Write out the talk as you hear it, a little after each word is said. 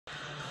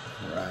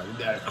All right, we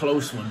got a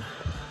close one.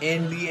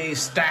 NBA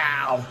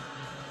style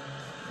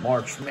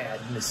March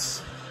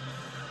Madness.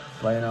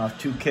 Playing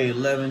off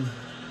 2K11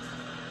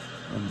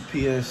 on the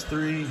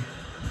PS3.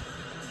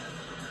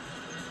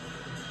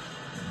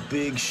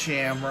 Big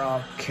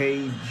Shamrock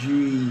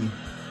KG.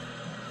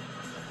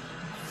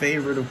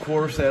 Favorite, of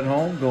course, at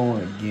home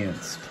going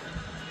against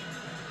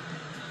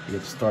the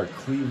upstart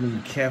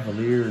Cleveland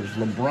Cavaliers.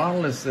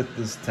 LeBronless at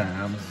this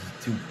time. This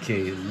is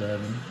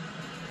 2K11.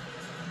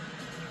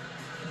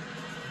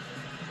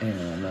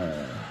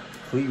 And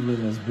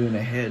Cleveland has been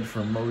ahead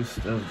for most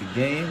of the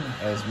game,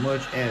 as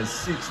much as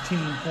 16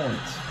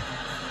 points.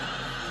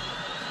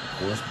 Of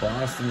course,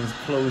 Boston is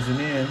closing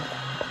in.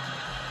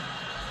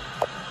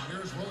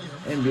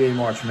 NBA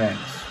March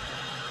Madness.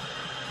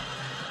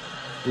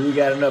 We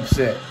got an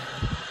upset.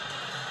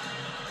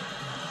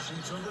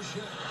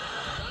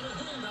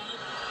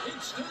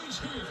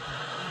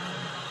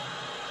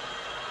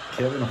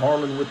 Kevin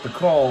Harlan with the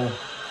call.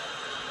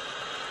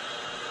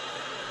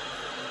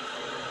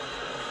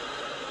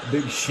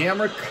 Big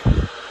Shamrock.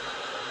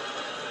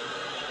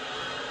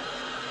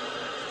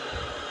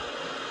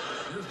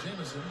 Here's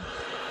Jameson.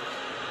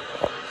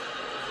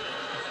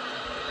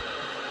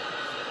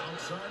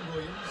 Outside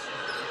Williams.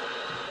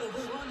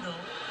 Over Rondo.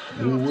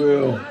 Who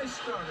will?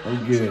 Oh,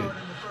 good.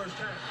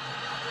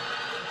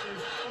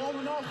 All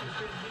in all, has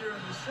been here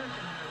in the second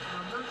half, and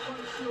I'm not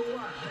quite sure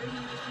why. Maybe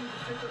we just need to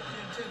pick up the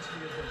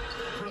intensity a bit.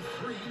 For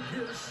three,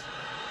 Pierce.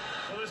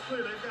 Well, it's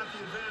clear they've got the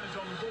advantage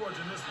on the boards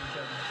in this one,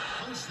 Kevin.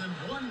 Less than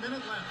 1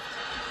 minute left.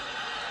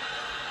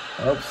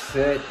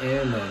 Upset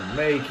in the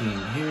making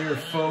here,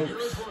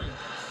 folks.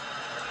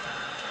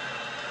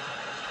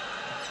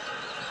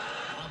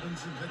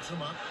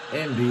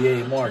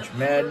 NBA March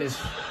Madness.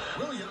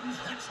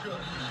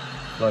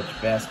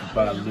 Clutch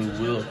basketball, Lou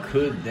Will.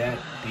 Could that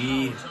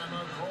be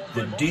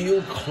the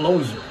deal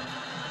closer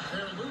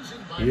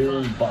here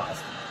in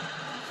Boston?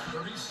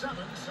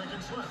 37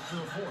 seconds left to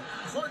the fourth.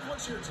 Clark,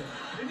 what's your take?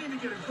 They need to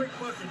get a quick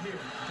bucket here.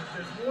 If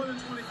there's more than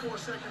 24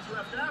 seconds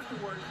left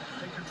afterward,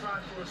 they can try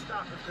for a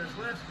stop. If there's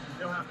less,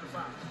 they'll have to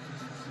foul.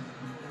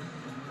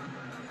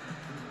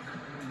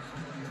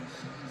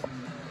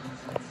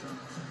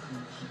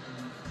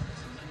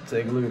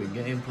 Take a look at the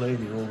gameplay,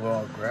 the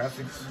overall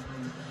graphics.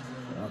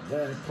 Not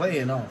bad.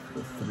 Playing off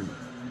the three.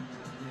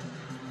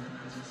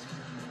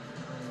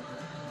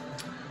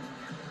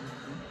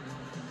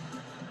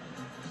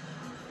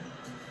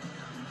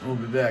 We'll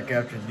be back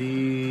after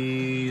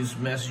these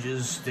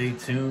messages. Stay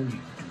tuned. You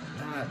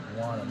do not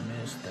want to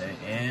miss the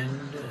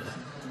end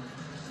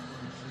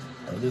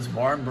of this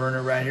barn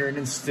burner right here. An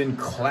instant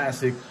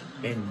classic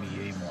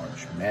NBA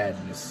March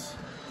Madness.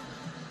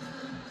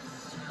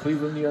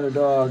 Cleveland the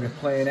underdog,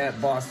 playing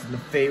at Boston the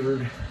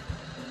favored.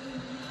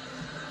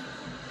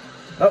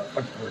 Oh,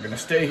 we're going to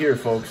stay here,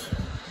 folks.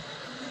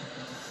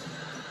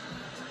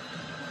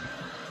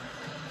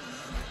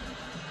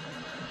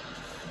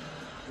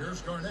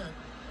 Here's Garnett.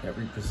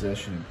 Every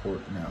possession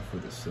important now for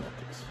the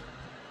Celtics.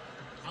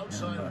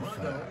 Outside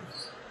Rondo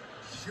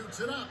shoots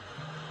it up.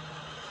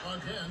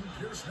 Again,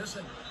 Pierce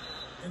missing.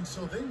 And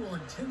so they will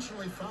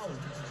intentionally foul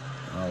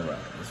it. All right,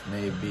 this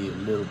may be a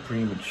little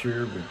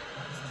premature, but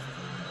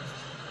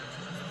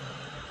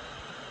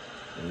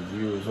if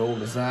you're as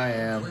old as I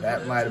am,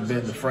 that might have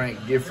been the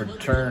Frank Gifford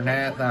turn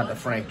hat, not the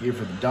Frank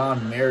Gifford, the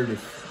Don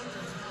Meredith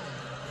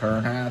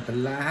turn out the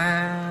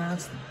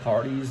lights, the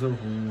party's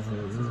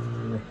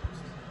over.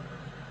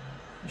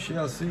 We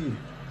shall see.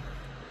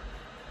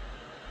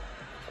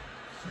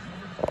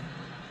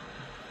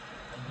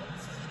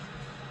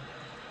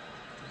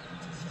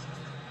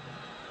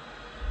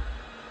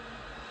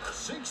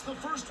 Sinks the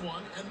first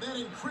one, and that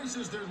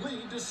increases their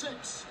lead to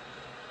 6.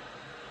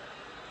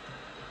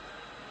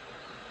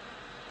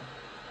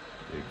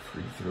 Big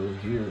free throw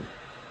here,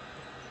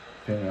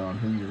 depending on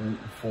who you're rooting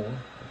for or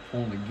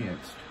pulling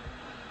against.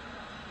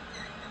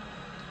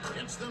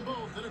 Gets them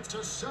both, and it's a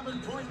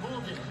 7-point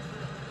ball game.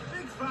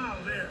 Big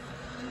foul there.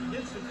 He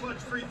hits the clutch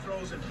free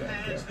throws and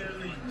pads their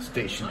lead.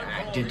 Station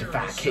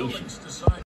identification.